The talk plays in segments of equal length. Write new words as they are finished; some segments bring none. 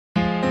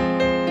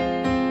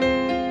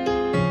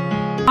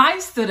Hi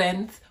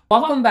students,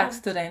 welcome back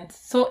students.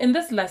 So in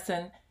this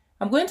lesson,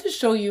 I'm going to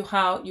show you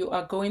how you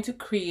are going to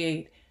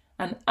create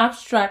an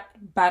abstract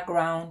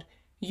background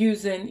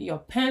using your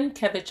pen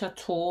curvature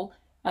tool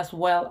as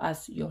well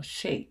as your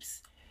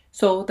shapes.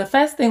 So the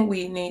first thing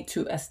we need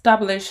to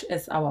establish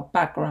is our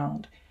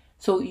background.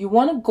 So you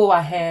want to go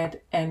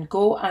ahead and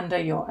go under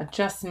your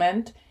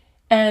adjustment,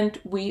 and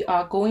we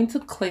are going to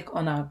click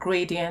on our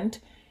gradient.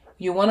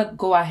 You want to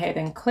go ahead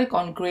and click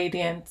on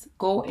gradient,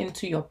 go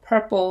into your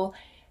purple,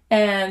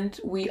 and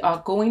we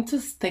are going to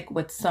stick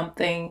with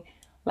something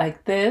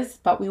like this,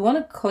 but we want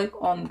to click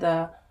on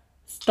the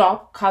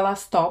stop, color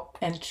stop,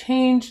 and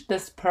change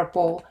this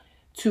purple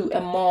to a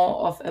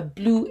more of a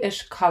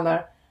bluish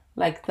color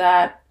like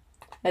that,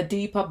 a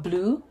deeper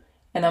blue.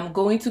 And I'm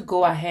going to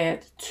go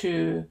ahead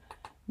to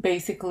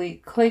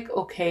basically click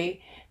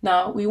OK.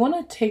 Now we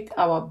want to take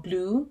our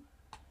blue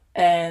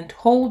and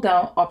hold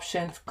down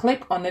options,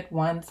 click on it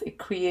once, it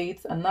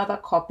creates another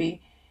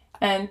copy,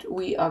 and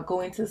we are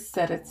going to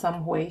set it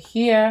somewhere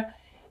here,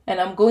 and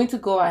I'm going to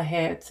go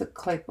ahead to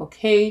click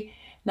OK.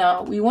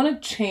 Now we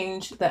want to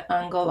change the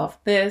angle of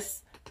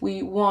this.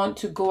 We want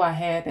to go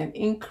ahead and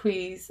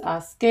increase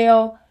our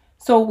scale,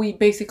 so we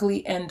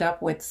basically end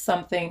up with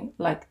something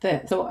like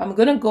this. So I'm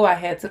going to go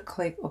ahead to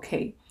click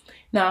OK.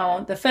 Now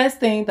the first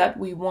thing that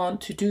we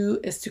want to do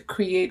is to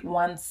create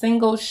one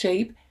single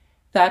shape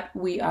that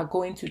we are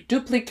going to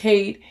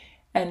duplicate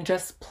and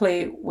just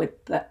play with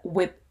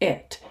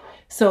it.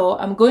 So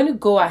I'm going to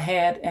go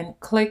ahead and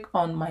click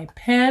on my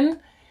pen,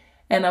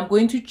 and I'm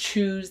going to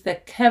choose the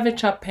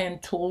curvature pen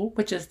tool,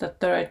 which is the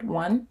third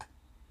one,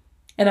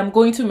 and I'm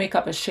going to make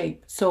up a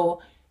shape.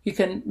 So you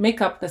can make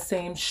up the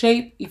same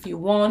shape if you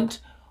want,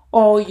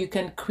 or you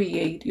can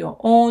create your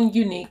own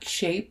unique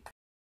shape.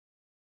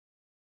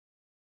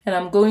 And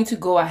I'm going to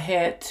go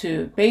ahead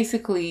to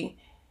basically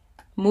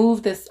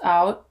move this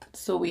out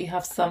so we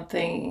have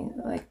something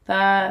like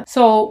that.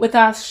 So with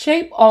our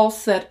shape all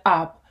set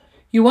up,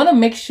 you want to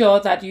make sure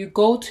that you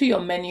go to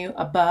your menu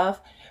above,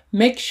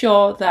 make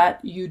sure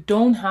that you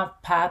don't have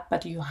path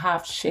but you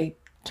have shape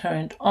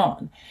turned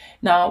on.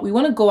 Now we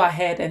want to go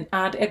ahead and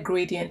add a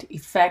gradient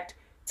effect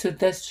to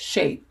this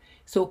shape.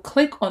 So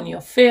click on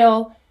your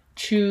fill,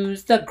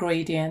 choose the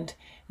gradient.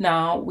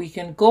 Now we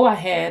can go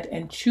ahead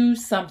and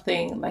choose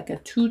something like a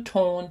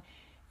two-tone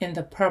in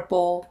the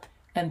purple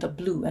and the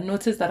blue, and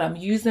notice that I'm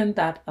using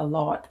that a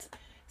lot.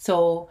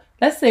 So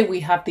let's say we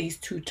have these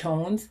two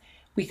tones.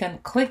 We can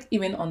click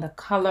even on the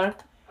color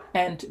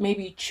and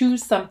maybe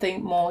choose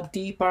something more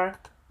deeper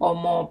or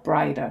more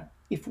brighter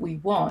if we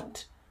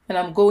want. And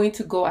I'm going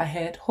to go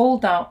ahead,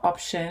 hold down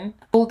option,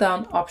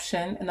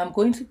 and I'm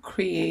going to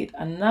create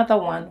another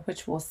one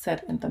which will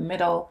set in the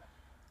middle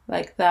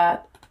like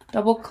that.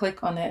 Double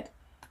click on it,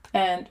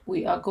 and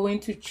we are going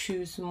to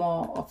choose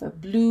more of a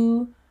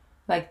blue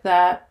like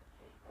that,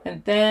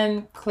 and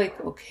then click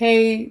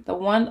OK. The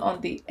one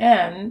on the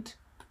end,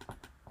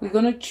 we're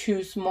going to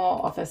choose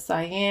more of a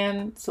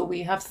cyan, so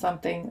we have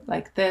something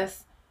like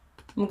this.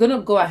 I'm going to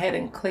go ahead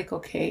and click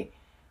OK,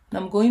 and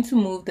I'm going to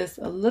move this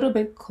a little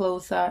bit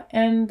closer,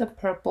 and the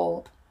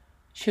purple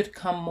should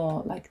come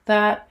more like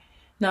that.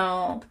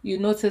 Now you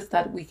notice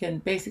that we can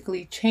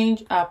basically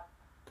change up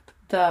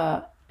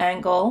the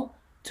angle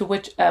to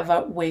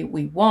whichever way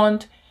we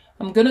want.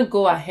 I'm going to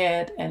go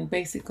ahead and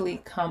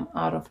basically come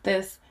out of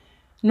this.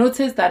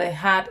 Notice that it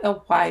had a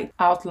white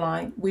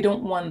outline. We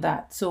don't want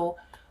that. So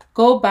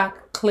go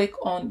back, click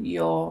on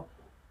your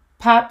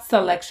path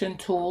selection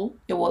tool.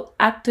 It will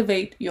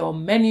activate your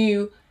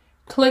menu.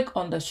 Click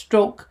on the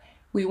stroke.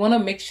 We want to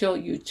make sure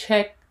you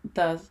check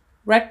the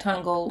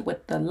rectangle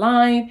with the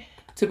line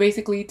to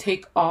basically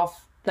take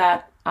off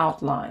that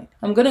outline.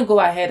 I'm going to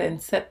go ahead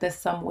and set this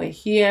somewhere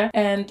here,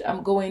 and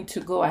I'm going to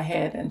go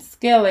ahead and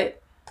scale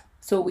it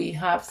so we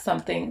have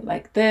something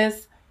like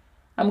this.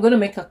 I'm going to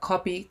make a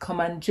copy,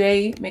 Command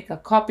J, make a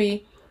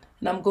copy,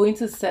 and I'm going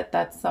to set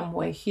that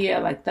somewhere here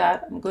like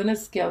that. I'm going to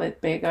scale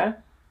it bigger,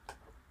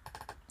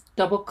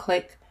 double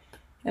click,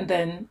 and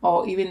then,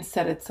 or even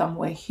set it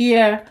somewhere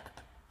here.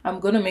 I'm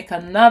going to make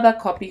another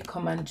copy,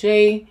 Command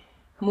J,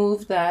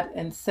 move that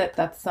and set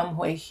that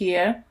somewhere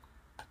here,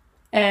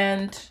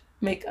 and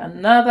make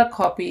another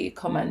copy,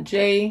 Command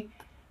J,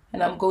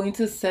 and I'm going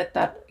to set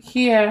that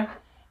here.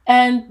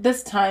 And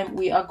this time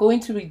we are going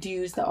to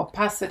reduce the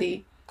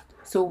opacity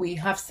so we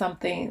have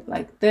something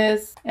like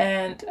this,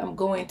 and I'm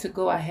going to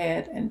go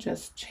ahead and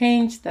just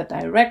change the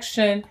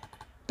direction,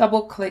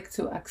 double click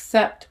to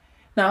accept.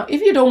 Now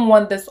if you don't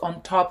want this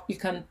on top, you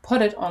can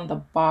put it on the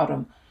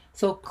bottom.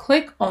 So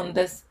click on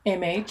this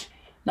image.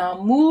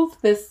 Now move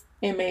this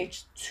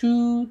image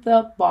to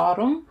the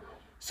bottom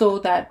so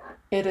that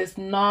it is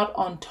not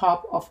on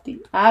top of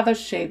the other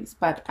shapes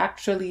but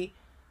actually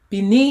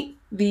beneath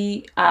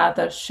the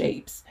other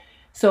shapes.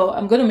 So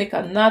I'm going to make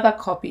another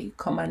copy,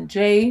 Command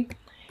J,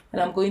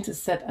 and I'm going to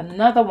set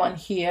another one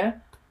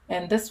here,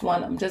 and this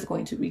one I'm just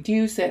going to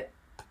reduce it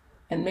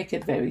and make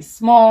it very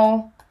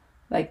small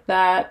like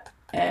that,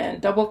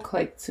 and double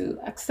click to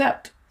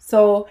accept.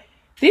 So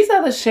these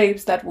are the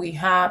shapes that we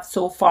have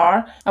so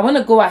far. I want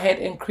to go ahead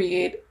and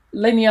create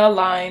linear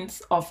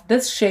lines of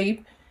this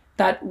shape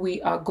that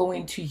we are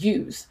going to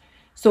use.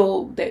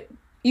 So the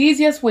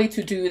easiest way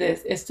to do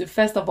this is to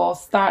first of all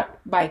start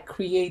by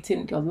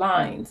creating your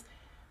lines.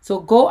 So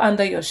go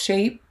under your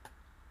shape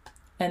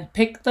and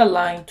pick the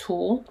line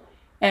tool,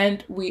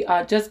 and we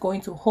are just going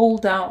to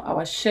hold down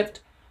our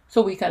shift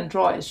so we can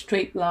draw a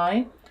straight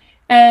line.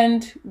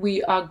 And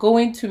we are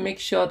going to make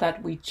sure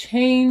that we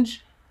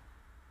change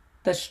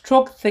the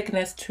stroke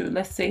thickness to,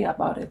 let's say,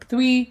 about a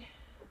 3.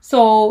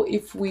 So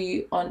if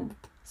we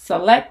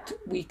select,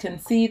 we can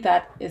see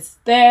that it's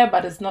there,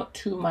 but it's not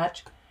too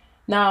much.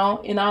 Now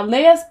in our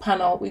layers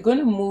panel, we're going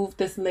to move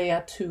this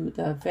layer to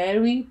the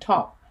very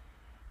top.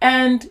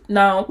 And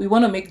now we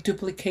want to make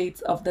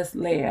duplicates of this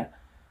layer.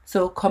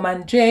 So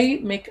Command J,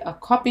 make a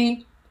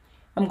copy.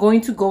 I'm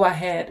going to go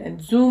ahead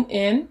and zoom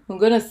in. I'm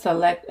going to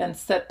select and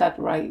set that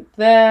right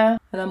there.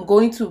 And I'm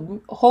going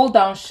to hold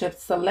down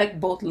Shift, select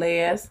both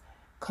layers.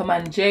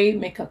 Command J,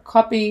 make a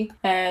copy.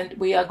 And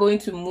we are going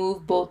to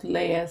move both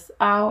layers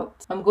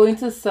out. I'm going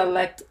to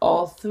select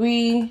all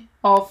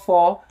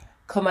 4.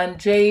 Command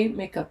J,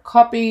 make a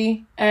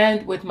copy.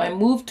 And with my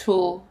move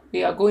tool,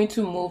 we are going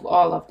to move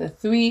all of the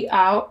 3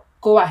 out.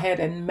 Go ahead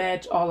and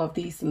merge all of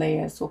these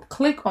layers. So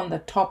click on the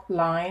top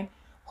line,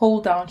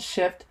 hold down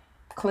Shift,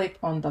 click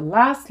on the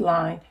last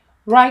line,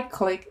 right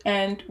click,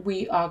 and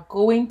we are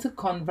going to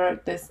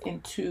convert this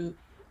into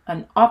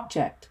an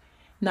object.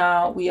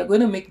 Now we are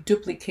going to make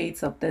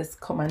duplicates of this.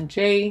 Command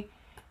J,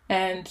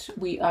 and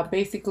we are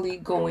basically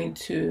going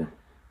to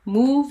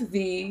move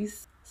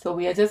these. So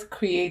we are just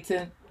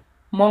creating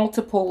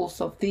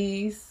multiples of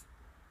these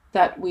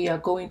that we are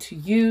going to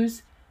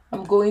use.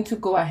 I'm going to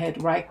go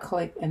ahead, right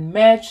click, and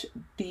merge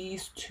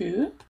these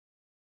two.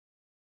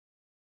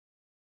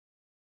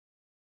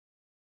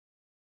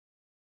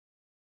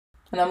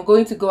 And I'm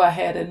going to go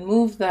ahead and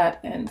move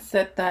that and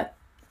set that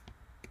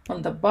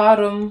on the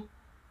bottom.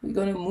 We're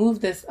going to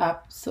move this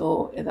up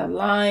so it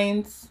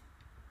aligns.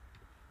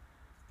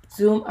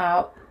 Zoom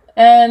out.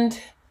 And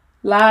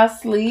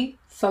lastly,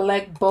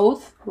 select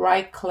both,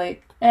 right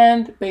click,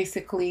 and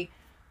basically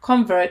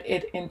convert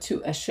it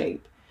into a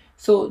shape.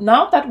 So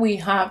now that we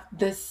have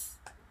this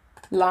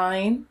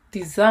line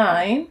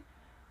design,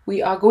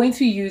 we are going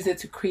to use it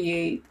to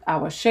create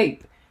our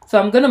shape. So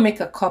I'm going to make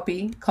a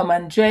copy,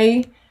 Command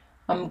J.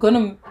 I'm going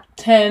to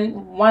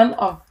turn one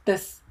of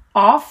this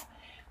off.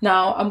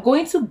 Now I'm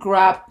going to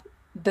grab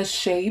the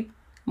shape.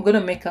 I'm going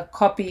to make a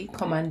copy,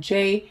 Command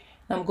J.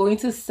 I'm going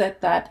to set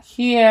that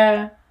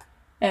here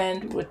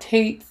and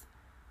rotate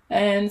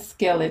and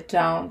scale it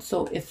down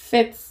so it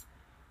fits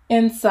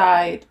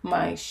inside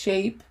my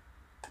shape,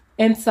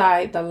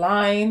 inside the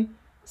line.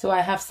 So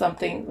I have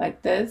something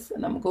like this,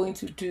 and I'm going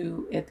to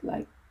do it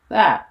like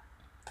that.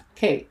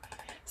 Okay,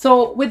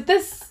 so with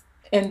this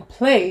in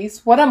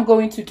place, what I'm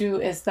going to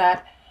do is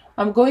that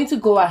I'm going to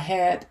go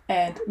ahead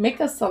and make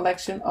a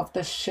selection of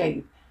the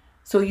shape.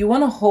 So you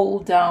want to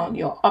hold down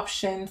your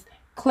options,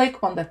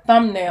 click on the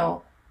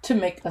thumbnail to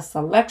make a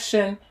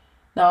selection.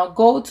 Now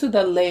go to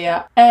the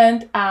layer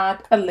and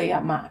add a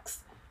layer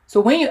mask. So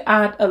when you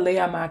add a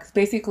layer mask,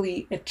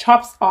 basically it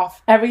chops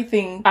off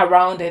everything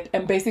around it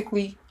and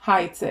basically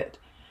hides it.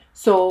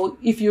 So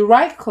if you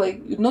right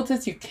click, you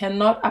notice you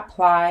cannot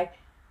apply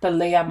the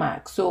layer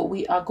mask. So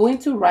we are going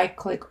to right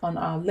click on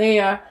our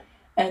layer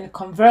and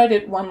convert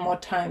it one more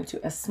time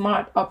to a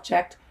smart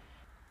object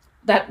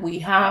that we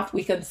have.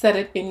 We can set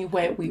it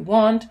anywhere we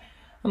want.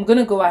 I'm going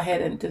to go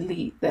ahead and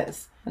delete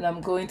this, and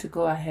I'm going to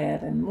go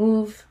ahead and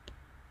move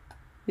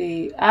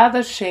the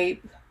other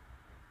shape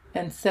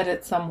and set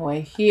it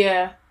somewhere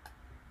here.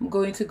 I'm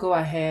going to go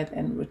ahead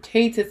and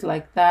rotate it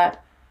like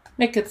that,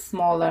 make it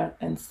smaller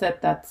and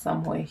set that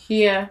somewhere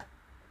here.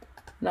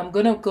 And I'm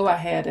going to go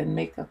ahead and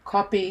make a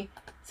copy.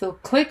 So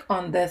click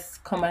on this,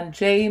 Command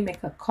J,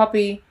 make a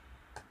copy.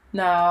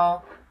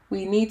 Now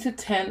we need to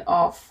turn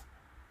off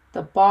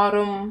the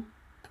bottom.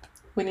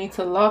 We need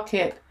to lock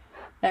it,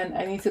 and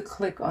I need to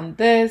click on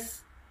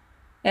this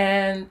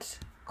and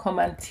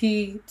Command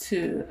T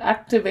to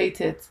activate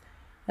it.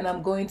 And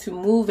I'm going to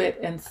move it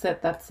and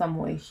set that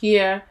somewhere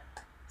here.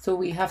 So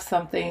we have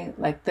something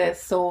like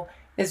this. So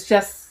it's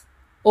just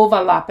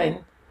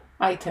overlapping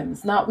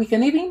items. Now we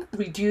can even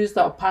reduce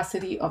the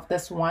opacity of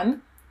this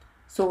one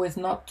so it's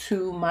not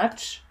too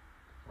much.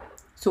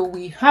 So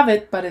we have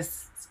it, but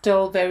it's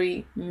still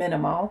very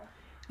minimal.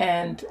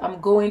 And I'm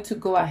going to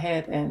go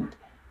ahead and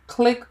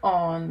click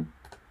on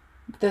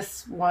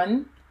this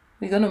one.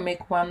 We're going to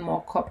make one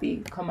more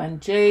copy,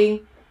 Command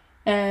J,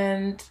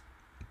 and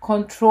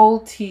Control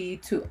T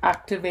to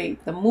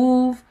activate the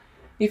move.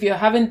 If you're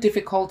having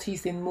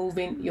difficulties in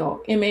moving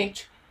your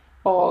image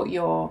or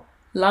your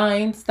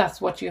lines,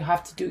 that's what you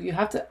have to do. You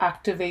have to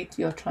activate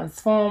your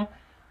transform,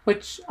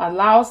 which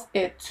allows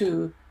it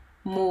to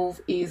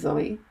move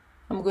easily.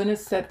 I'm going to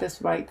set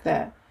this right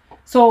there.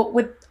 So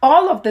with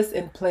all of this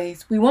in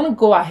place, we want to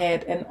go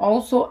ahead and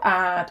also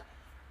add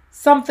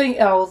something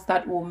else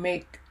that will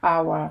make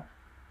our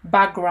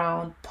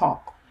background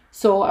pop.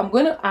 So I'm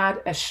going to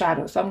add a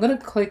shadow. So I'm going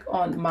to click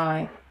on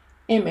my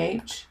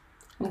image,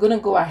 I'm going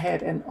to go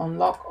ahead and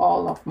unlock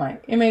all of my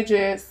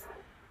images,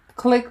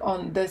 click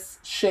on this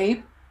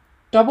shape,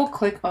 double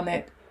click on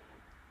it.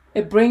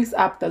 It brings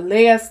up the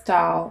layer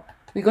style.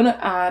 We're going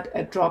to add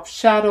a drop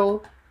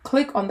shadow,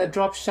 click on the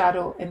drop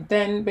shadow, and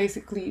then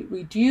basically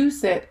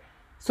reduce it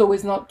so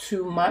it's not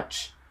too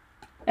much.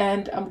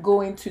 And I'm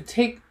going to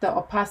take the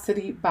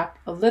opacity back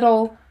a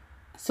little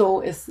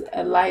so it's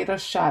a lighter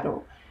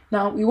shadow.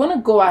 Now we want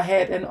to go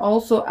ahead and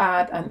also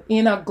add an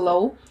inner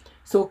glow.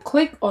 So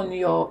click on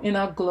your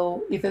inner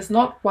glow. If it's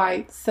not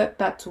white, set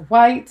that to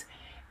white,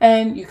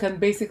 and you can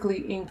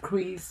basically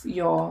increase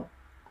your,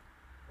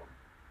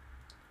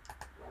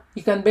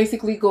 you can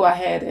basically go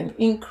ahead and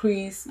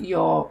increase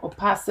your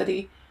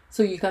opacity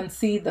so you can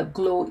see the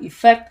glow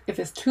effect. If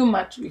it's too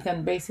much, you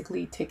can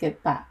basically take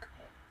it back.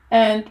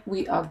 And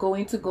we are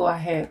going to go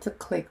ahead to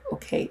click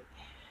OK.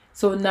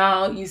 So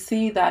now you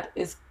see that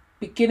it's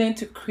beginning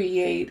to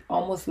create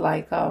almost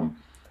like a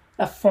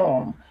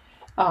form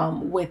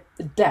with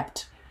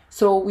depth.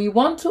 So we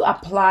want to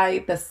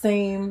apply the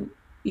same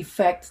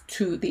effect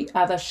to the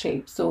other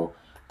shape. So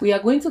we are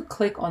going to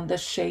click on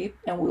this shape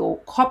and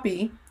we'll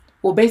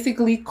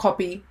basically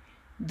copy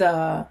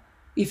the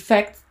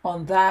effect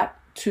on that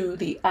to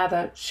the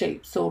other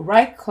shape. So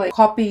right click,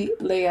 copy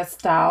layer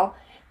style.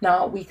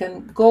 Now we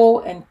can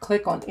go and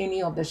click on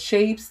any of the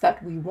shapes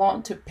that we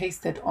want to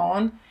paste it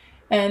on,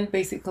 and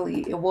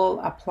basically it will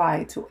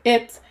apply to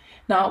it.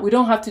 Now we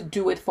don't have to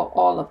do it for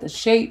all of the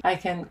shape. I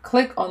can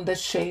click on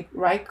this shape,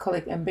 right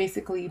click, and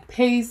basically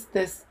paste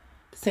this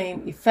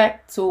same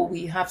effect so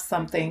we have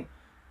something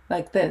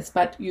like this,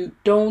 but you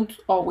don't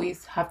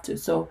always have to.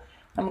 So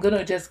I'm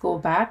gonna just go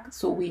back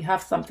so we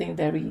have something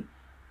very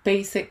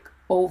basic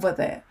over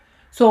there.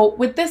 So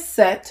with this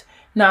set,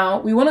 now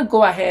we want to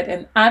go ahead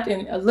and add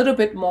in a little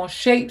bit more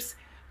shapes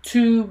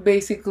to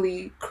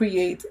basically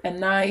create a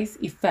nice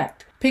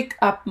effect. Pick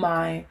up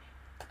my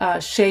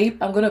shape.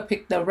 I'm going to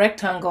pick the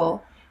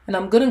rectangle, and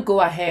I'm going to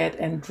go ahead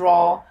and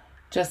draw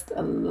just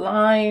a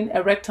line,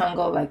 a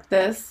rectangle like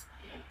this.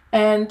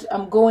 And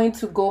I'm going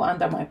to go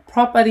under my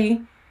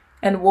property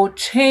and we'll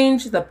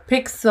change the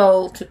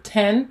pixel to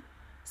 10.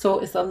 So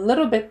it's a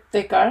little bit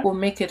thicker. We'll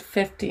make it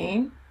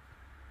 15.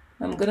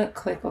 I'm going to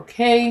click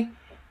OK.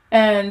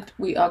 And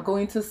we are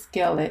going to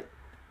scale it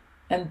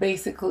and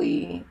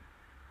basically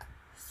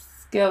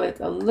scale it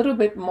a little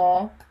bit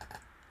more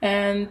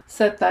and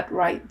set that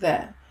right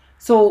there.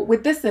 So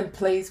with this in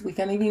place, we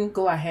can even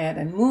go ahead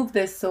and move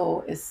this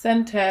so it's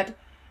centered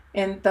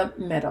in the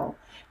middle.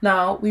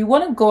 Now we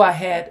want to go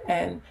ahead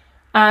and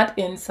add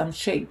in some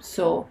shapes.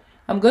 So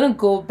I'm going to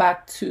go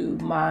back to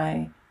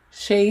my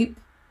shape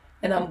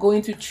and I'm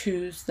going to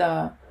choose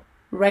the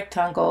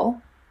rectangle,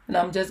 and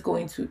I'm just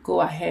going to go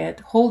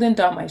ahead, holding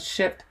down my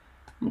shift.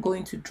 I'm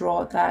going to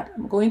draw that.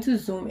 I'm going to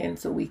zoom in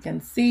so we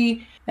can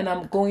see, and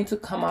I'm going to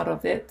come out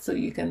of it so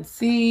you can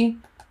see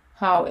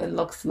how it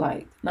looks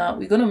like. Now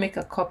we're going to make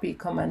a copy,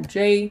 Command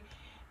J,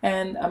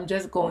 and I'm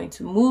just going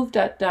to move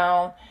that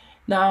down.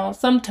 Now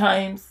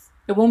sometimes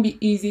it won't be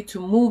easy to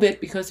move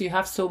it because you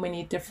have so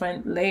many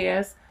different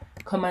layers.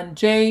 Command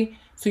J,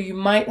 so you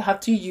might have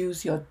to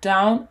use your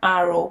down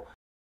arrow.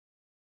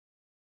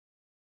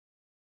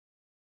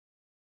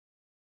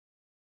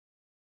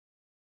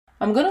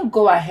 I'm going to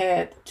go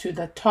ahead to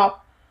the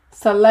top,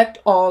 select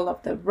all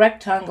of the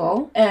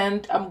rectangle,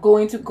 and I'm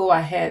going to go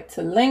ahead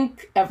to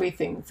link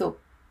everything. So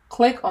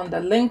click on the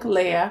link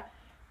layer.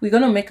 We're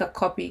going to make a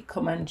copy,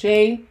 Command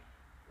J,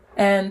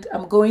 and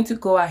I'm going to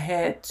go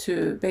ahead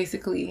to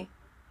basically,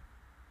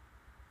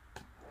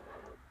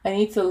 I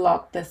need to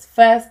lock this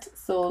first.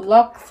 So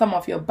lock some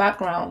of your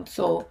background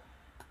so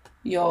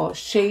your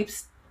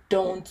shapes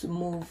don't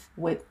move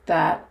with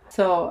that.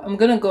 So I'm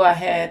gonna go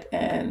ahead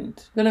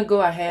and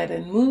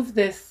move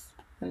this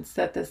and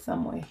set this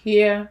somewhere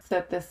here,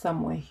 set this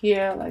somewhere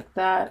here like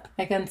that.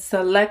 I can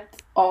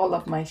select all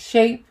of my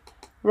shape,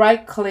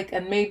 right click,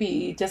 and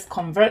maybe just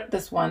convert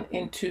this one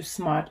into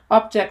Smart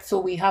Object so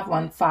we have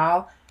one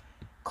file.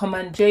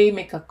 Command J,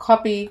 make a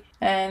copy,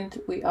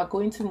 and we are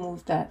going to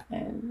move that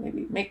and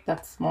maybe make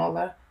that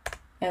smaller.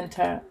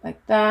 Enter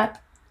like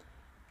that.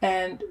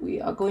 And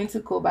we are going to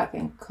go back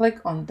and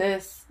click on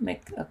this,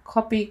 make a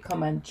copy,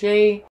 Command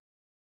J.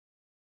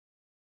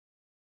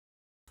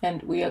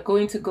 And we are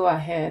going to go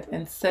ahead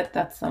and set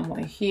that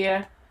somewhere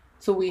here.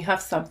 So we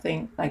have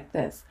something like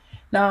this.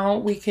 Now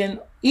we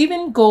can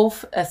even go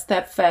a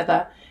step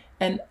further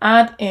and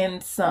add in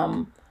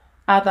some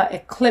other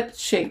ellipse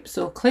shape.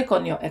 So click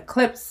on your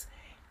ellipse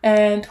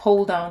and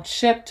hold down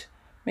Shift,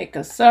 make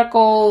a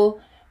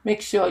circle,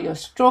 make sure your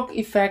stroke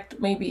effect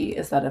maybe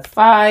is at a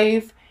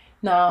 5.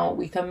 Now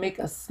we can make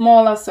a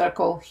smaller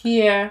circle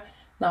here.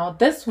 Now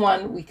this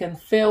one, we can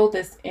fill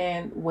this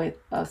in with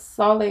a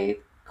solid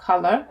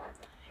color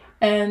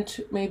and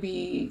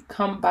maybe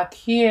come back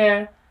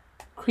here,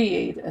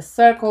 create a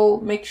circle,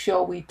 make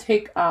sure we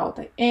take out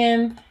the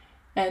in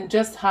and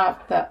just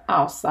have the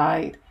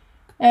outside,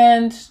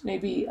 and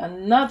maybe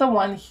another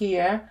one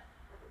here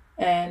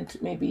and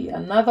maybe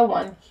another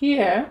one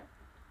here.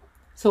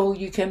 So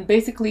you can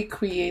basically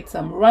create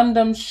some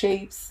random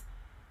shapes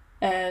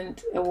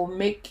and it will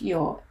make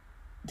your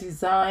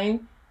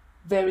design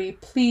very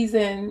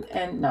pleasing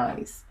and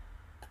nice.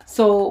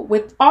 So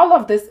with all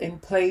of this in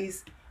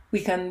place,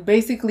 we can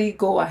basically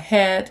go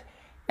ahead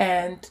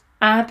and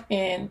add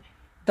in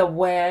the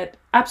word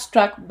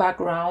abstract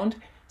background.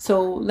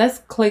 So let's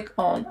click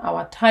on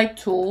our type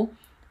tool,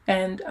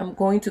 and I'm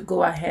going to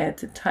go ahead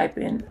to type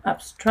in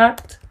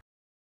abstract.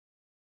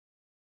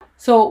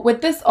 So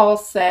with this all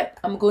set,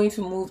 I'm going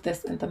to move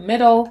this in the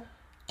middle,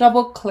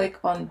 double click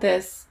on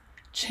this,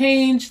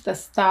 change the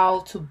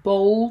style to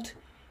bold,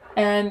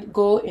 and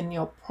go in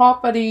your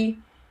property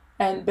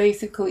and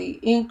basically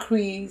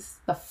increase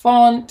the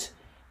font.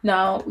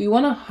 Now we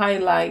want to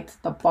highlight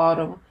the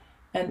bottom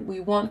and we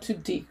want to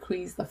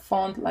decrease the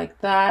font like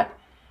that.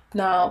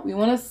 Now we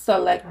want to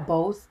select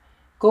both,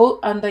 go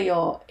under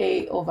your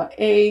A over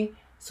A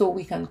so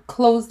we can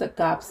close the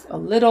gaps a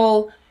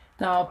little.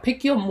 Now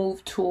pick your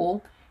move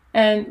tool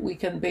and we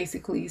can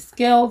basically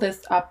scale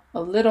this up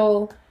a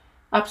little,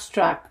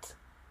 abstract,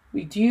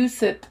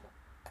 reduce it,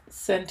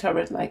 center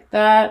it like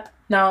that.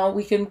 Now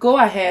we can go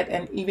ahead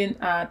and even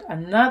add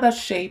another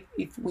shape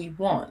if we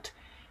want.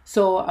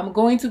 So I'm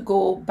going to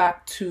go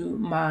back to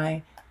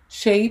my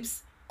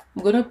shapes.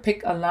 I'm going to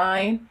pick a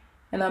line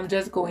and I'm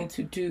just going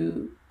to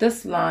do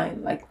this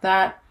line like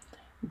that.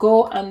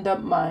 Go under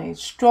my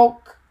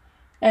stroke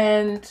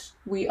and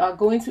we are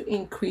going to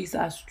increase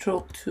our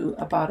stroke to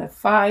about a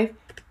 5.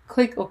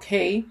 Click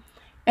OK.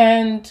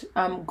 And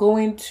I'm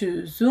going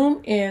to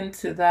zoom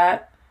into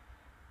that.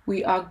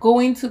 We are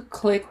going to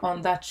click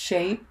on that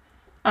shape,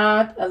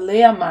 add a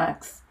layer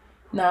mask.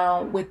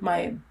 Now with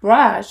my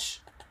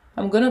brush,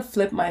 I'm going to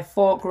flip my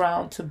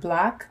foreground to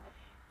black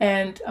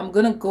and I'm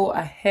going to go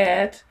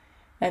ahead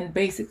and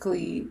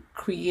basically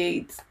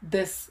create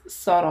this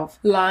sort of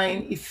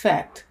line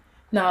effect.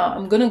 Now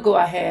I'm going to go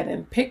ahead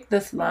and pick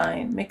this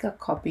line, make a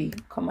copy,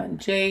 Command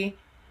J,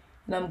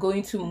 and I'm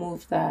going to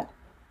move that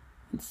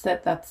and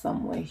set that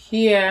somewhere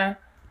here.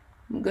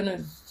 I'm going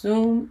to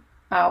zoom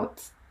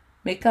out,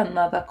 make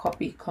another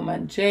copy,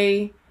 Command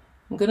J.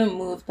 I'm going to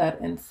move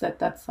that and set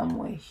that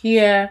somewhere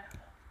here.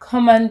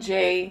 Command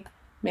J,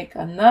 make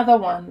another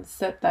one,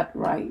 set that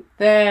right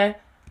there.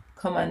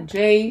 Command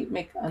J,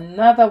 make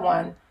another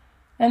one,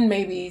 and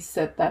maybe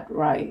set that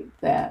right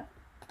there.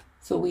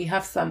 So we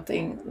have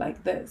something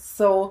like this.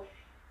 So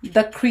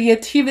the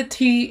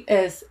creativity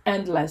is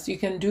endless. You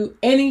can do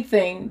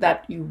anything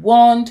that you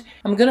want.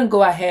 I'm going to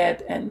go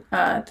ahead and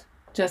add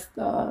just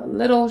a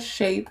little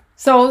shape.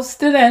 So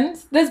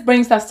students, this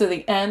brings us to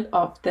the end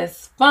of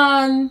this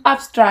fun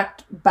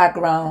abstract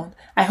background.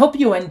 I hope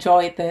you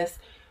enjoyed this.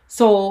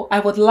 So I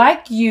would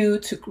like you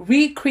to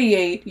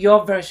recreate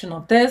your version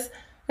of this.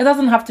 It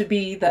doesn't have to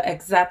be the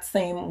exact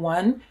same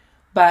one,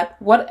 but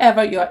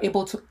whatever you're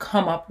able to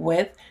come up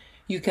with,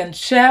 you can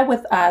share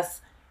with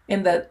us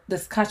in the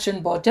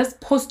discussion board. Just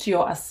post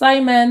your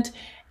assignment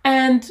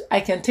and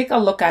I can take a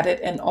look at it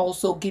and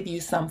also give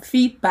you some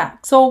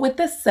feedback. So with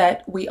this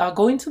said, we are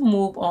going to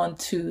move on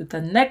to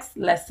the next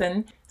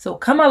lesson. So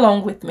come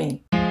along with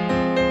me.